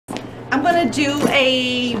I'm gonna do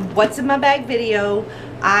a what's in my bag video.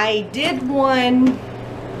 I did one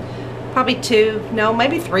probably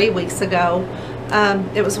maybe 3 weeks ago.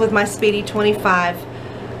 It was with my Speedy 25.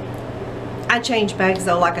 I change bags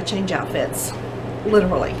though like I change outfits,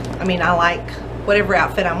 literally. I mean, I like whatever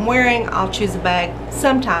outfit I'm wearing, I'll choose a bag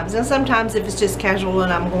sometimes. And sometimes if it's just casual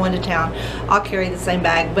and I'm going to town, I'll carry the same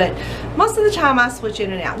bag. But most of the time I switch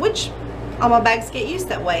in and out, which all my bags get used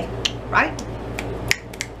that way, right?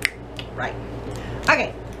 Right.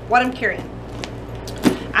 Okay, what I'm carrying.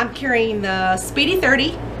 I'm carrying the Speedy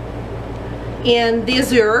 30 in the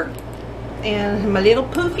Azure and my little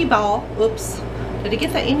poofy ball. Oops. Did I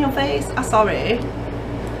get that in your face? I'm sorry.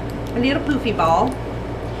 A little poofy ball.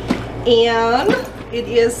 And it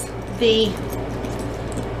is the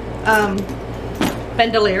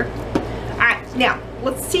bandolier. Alright, now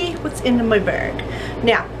let's see what's in my bag.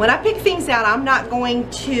 Now, when I pick things out, I'm not going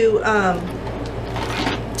to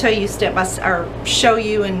tell you step by step or show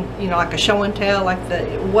you and like a show and tell, like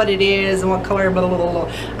what it is and what color, blah, blah, blah,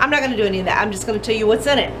 blah. I'm not going to do any of that. I'm just going to tell you what's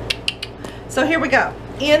in it. So here we go.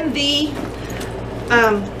 In the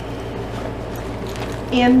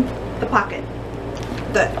pocket,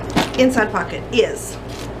 the inside pocket is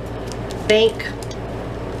bank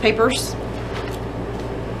papers,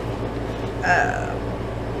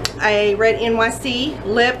 I read NYC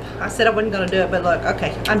lip. I said I wasn't going to do it, but look,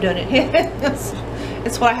 okay, I'm doing it.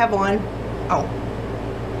 It's what I have on. Oh,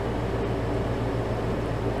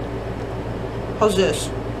 how's this?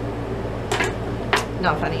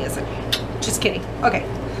 Not funny, is it? Just kidding. Okay,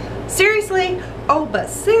 seriously. Oh, but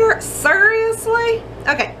seriously?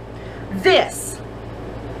 Okay, this,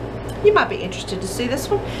 you might be interested to see this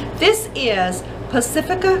one. This is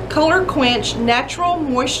Pacifica Color Quench Natural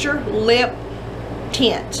Moisture Lip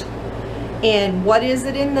Tint. And what is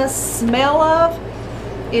it in the smell of?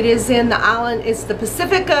 It is in the island. It's the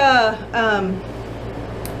Pacifica, I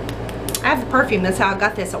have the perfume. That's how I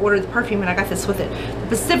got this. I ordered the perfume and I got this with it. The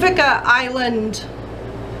Pacifica Island,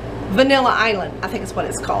 Vanilla Island, I think is what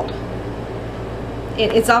it's called.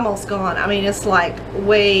 It's almost gone. I mean, it's like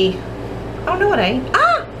way, oh no it ain't.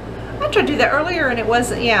 Ah! I tried to do that earlier and it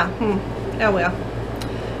wasn't, yeah. Oh well.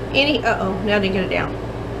 Uh-oh, now I didn't get it down.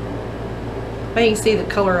 But you can see the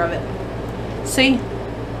color of it. See?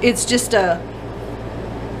 It's just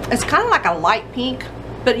it's kind of like a light pink.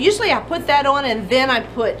 But usually I put that on and then I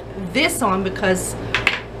put this on because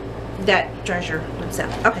that treasure looks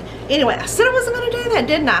out. Okay, anyway, I said I wasn't going to do that,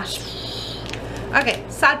 didn't I? Okay,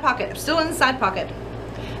 side pocket. I'm still in the side pocket.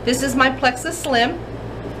 This is my Plexus Slim.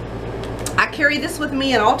 I carry this with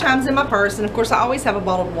me at all times in my purse, and of course I always have a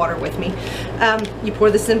bottle of water with me. You pour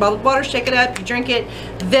this in bottled water, shake it up, you drink it.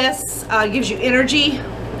 This gives you energy,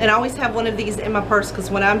 and I always have one of these in my purse because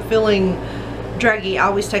when I'm feeling draggy, I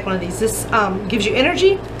always take one of these. This gives you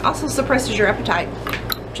energy, also suppresses your appetite.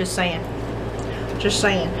 Just saying. Just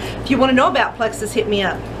saying. If you want to know about Plexus, hit me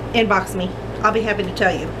up, inbox me. I'll be happy to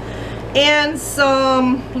tell you. And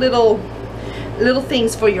some little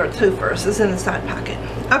things for your toofers is in the side pocket.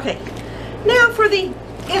 Okay, now for the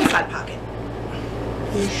inside pocket.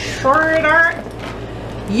 You sure it aren't?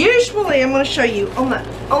 Usually I'm going to show you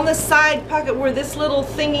on the side pocket where this little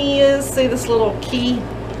thingy is. See this little key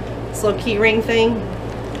ring thing?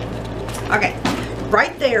 Okay,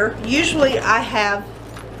 right there. Usually I have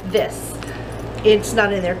this. It's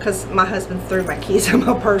not in there because my husband threw my keys in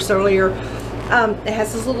my purse earlier. It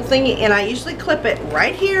has this little thingy, and I usually clip it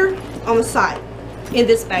right here on the side in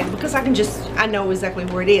this bag because I know exactly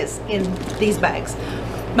where it is in these bags.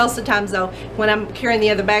 Most of the times though, when I'm carrying the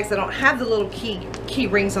other bags, I don't have the little key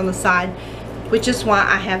rings on the side, which is why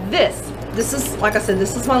I have this. This is, like I said,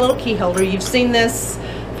 this is my little key holder. You've seen this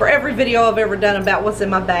for every video I've ever done about what's in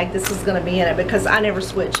my bag. This is going to be in it because I never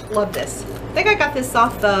switch. Love this. I think I got this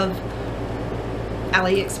off of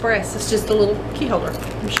AliExpress. It's just a little key holder.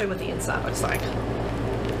 Let me show you what the inside looks like.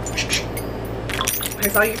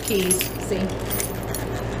 Here's all your keys. See?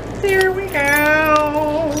 There we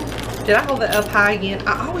go. Did I hold it up high again?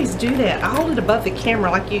 I always do that. I hold it above the camera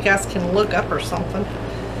like you guys can look up or something.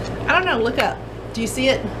 I don't know. Look up. Do you see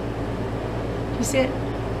it? Do you see it?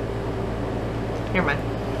 Never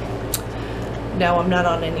mind. No, I'm not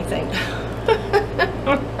on anything.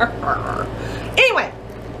 Anyway,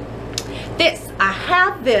 I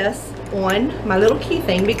have this on my little key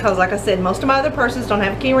thing because, like I said, most of my other purses don't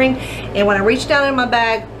have a key ring, and when I reach down in my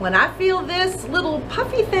bag, when I feel this little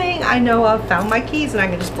puffy thing, I know I've found my keys and I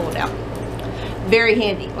can just pull it out. Very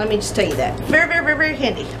handy. Let me just tell you that. Very, very, very, very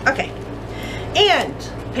handy. Okay.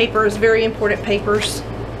 And papers, very important papers.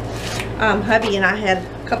 Hubby and I had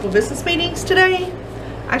a couple of business meetings today.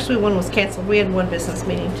 Actually, one was canceled. We had one business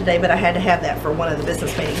meeting today, but I had to have that for one of the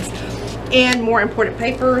business meetings. And more important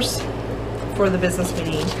papers for the business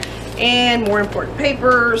meeting. And more important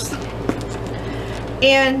papers.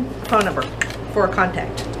 And phone number for a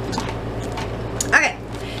contact. Okay.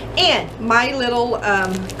 And my little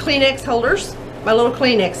Kleenex holders. My little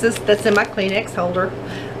Kleenexes that's in my Kleenex holder.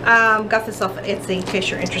 Got this off of Etsy in case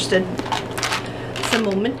you're interested. It's a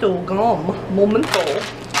Memento gum. Memento.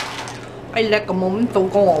 I like a Memento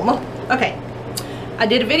gum. Okay. I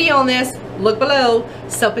did a video on this. Look below.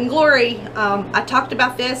 Soap and Glory. I talked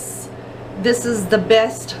about this. This is the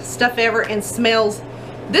best stuff ever and smells.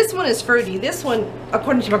 This one is fruity. This one,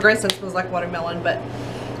 according to my grandson, smells like watermelon, but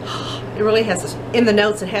it really has, in the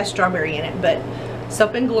notes, it has strawberry in it. But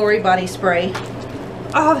Soap and Glory body spray.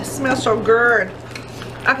 Oh, this smells so good.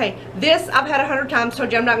 Okay, this I've had 100 times.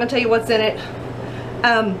 Told you I'm not going to tell you what's in it.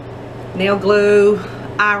 Nail glue,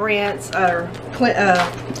 eye rinse, or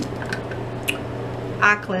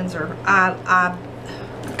eye cleanser.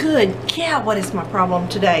 Good God, what is my problem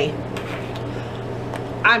today?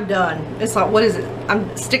 I'm done. It's like, what is it?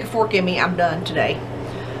 Stick a fork in me. I'm done today.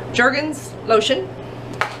 Jergens lotion.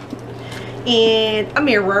 And a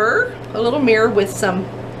mirror. A little mirror with some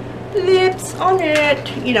lips on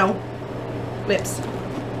it. You know, lips.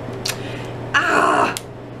 Ah!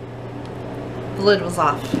 The lid was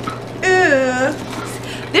off.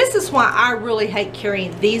 This is why I really hate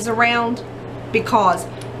carrying these around, because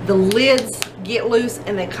the lids get loose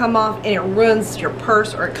and they come off and it ruins your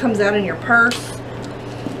purse, or it comes out in your purse.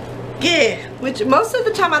 Yeah, which most of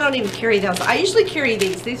the time I don't even carry those. I usually carry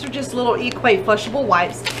these. These are just little Equate flushable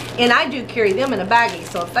wipes, and I do carry them in a baggie.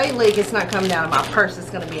 So if they leak, it's not coming out of my purse. It's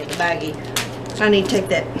going to be in the baggie. So I need to take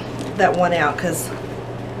that one out because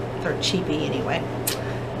they're cheapy anyway.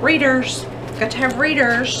 Readers. Got to have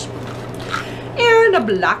readers. And a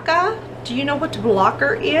blocker. Do you know what a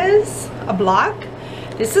blocker is? A block?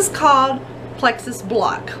 This is called Plexus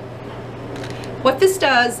block. What this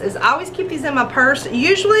does is I always keep these in my purse.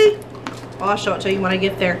 Usually, well, I'll show it to you when I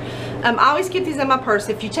get there. I always keep these in my purse.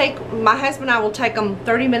 If you take, my husband and I will take them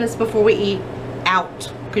 30 minutes before we eat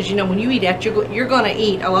out. Because, you know, when you eat out, you're going to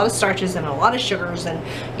eat a lot of starches and a lot of sugars and,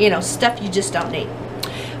 you know, stuff you just don't need.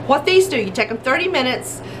 What these do, you take them 30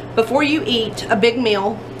 minutes before you eat a big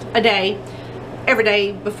meal a day. Every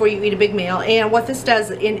day before you eat a big meal. And what this does,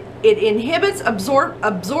 it inhibits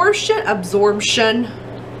absorption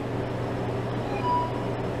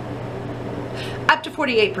up to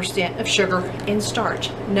 48% of sugar and starch.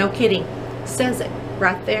 No kidding. Says it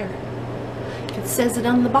right there. If it says it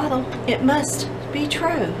on the bottle, it must be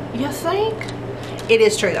true. You think? It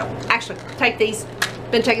is true though. Actually, take these.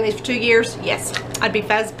 Been taking these for 2 years. Yes. I'd be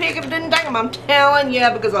fat as a pig if I didn't take them. I'm telling you,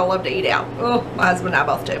 because I love to eat out. Oh, my husband and I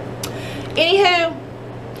both do. Anywho,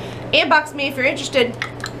 inbox me if you're interested.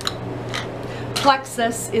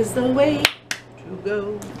 Plexus is the way to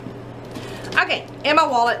go. Okay, and my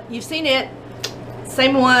wallet. You've seen it.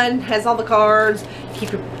 Same one. Has all the cards.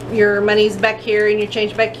 Keep your monies back here and your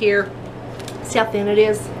change back here. See how thin it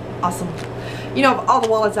is? Awesome. You know, of all the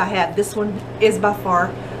wallets I have, this one is by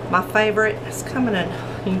far my favorite. It's coming in.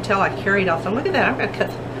 You can tell I carried off. So look at that. I'm going to cut.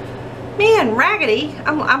 Man, raggedy.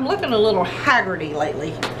 I'm looking a little haggardy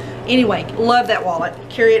lately. Anyway, love that wallet.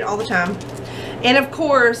 Carry it all the time. And of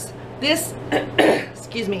course, this,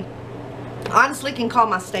 excuse me, honestly can call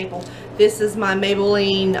my staple. This is my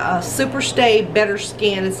Maybelline Super Stay Better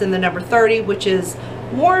Skin. It's in the number 30, which is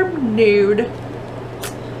warm nude.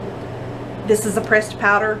 This is a pressed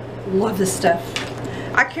powder. Love this stuff.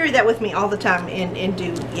 I carry that with me all the time and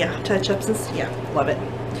do, yeah, touch-ups and yeah, love it.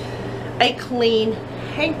 A clean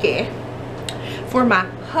hanky for my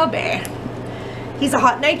hubby. He's a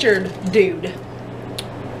hot-natured dude.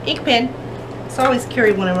 Ink pen. So I always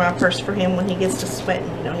carry one in my purse for him when he gets to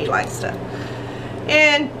sweating. You know, he likes stuff.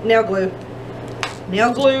 And nail glue.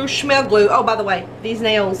 Nail glue, schmell glue. Oh, by the way, these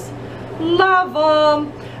nails, love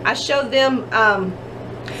them. I showed them.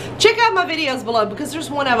 Check out my videos below because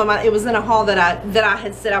there's one of them. It was in a haul that I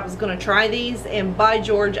had said I was going to try these, and by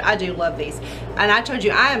George, I do love these. And I told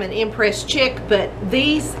you I am an impressed chick, but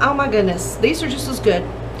these, oh my goodness, these are just as good.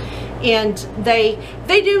 And they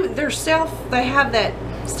do their self. They have that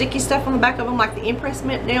sticky stuff on the back of them like the Impress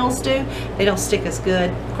Mint nails do. They don't stick as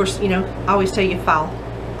good. Of course, you know, I always tell you file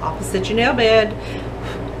opposite your nail bed,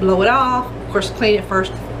 blow it off. Of course, clean it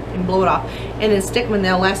first and blow it off, and then stick them and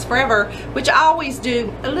they'll last forever, which I always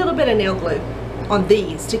do a little bit of nail glue on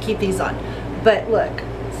these to keep these on. But look,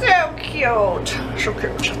 so cute, so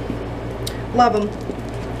cute. Love them.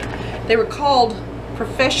 They were called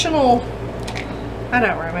Professional, I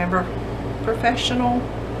don't remember, Professional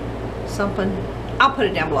something. I'll put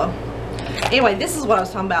it down below. Anyway, this is what I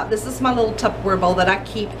was talking about. This is my little Tupperware bowl that I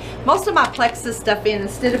keep most of my Plexus stuff in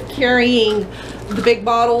instead of carrying the big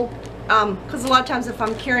bottle. Because a lot of times if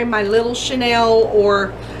I'm carrying my little Chanel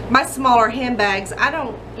or my smaller handbags, I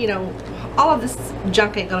don't, you know, all of this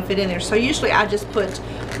junk ain't gonna fit in there. So usually I just put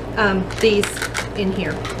these in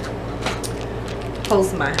here.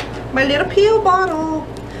 Holds my little pill bottle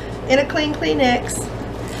and a clean Kleenex.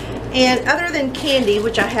 And other than candy,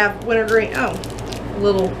 which I have wintergreen,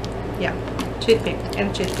 little, yeah, toothpick and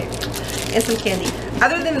a toothpick and some candy.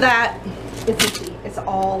 Other than that, it's empty. It's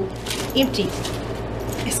all empty.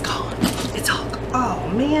 It's gone. It's all gone. Oh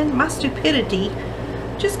man, my stupidity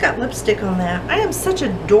just got lipstick on that. I am such a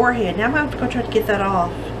doorhead. Now I'm going to go try to get that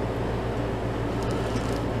off.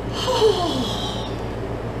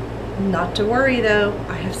 Not to worry though.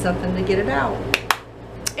 I have something to get it out.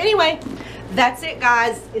 Anyway, that's it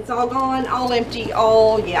guys. It's all gone, all empty,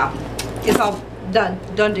 all, yeah. It's all done.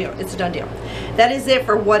 Done deal. It's a done deal. That is it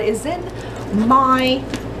for what is in my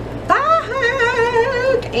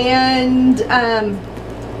bag. And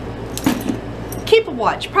keep a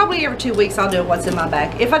watch. Probably every 2 weeks I'll do a what's in my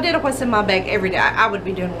bag. If I did a what's in my bag every day, I would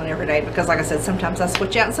be doing one every day, because like I said, sometimes I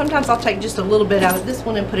switch out and sometimes I'll take just a little bit out of this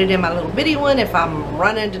one and put it in my little bitty one if I'm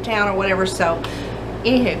running to town or whatever. So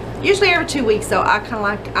anywho, usually every 2 weeks though, I kind of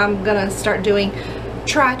like, I'm gonna start doing,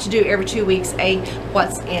 try to do every 2 weeks a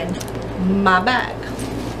what's in my bag.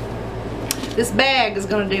 This bag is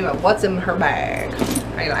gonna do a what's in her bag.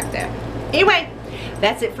 How you like that? Anyway,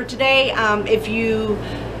 that's it for today.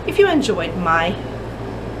 If you enjoyed my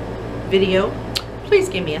video, please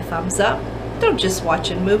give me a thumbs up. Don't just watch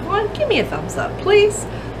and move on. Give me a thumbs up, please.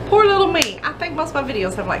 Poor little me. I think most of my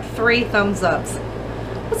videos have like 3 thumbs ups.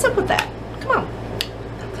 What's up with that? Come on.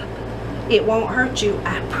 Thumbs up. It won't hurt you,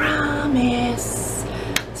 I promise.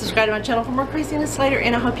 Subscribe to my channel for more craziness later,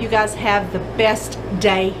 and I hope you guys have the best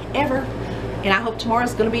day ever. And I hope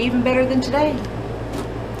tomorrow's going to be even better than today.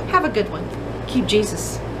 Have a good one. Keep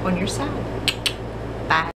Jesus on your side.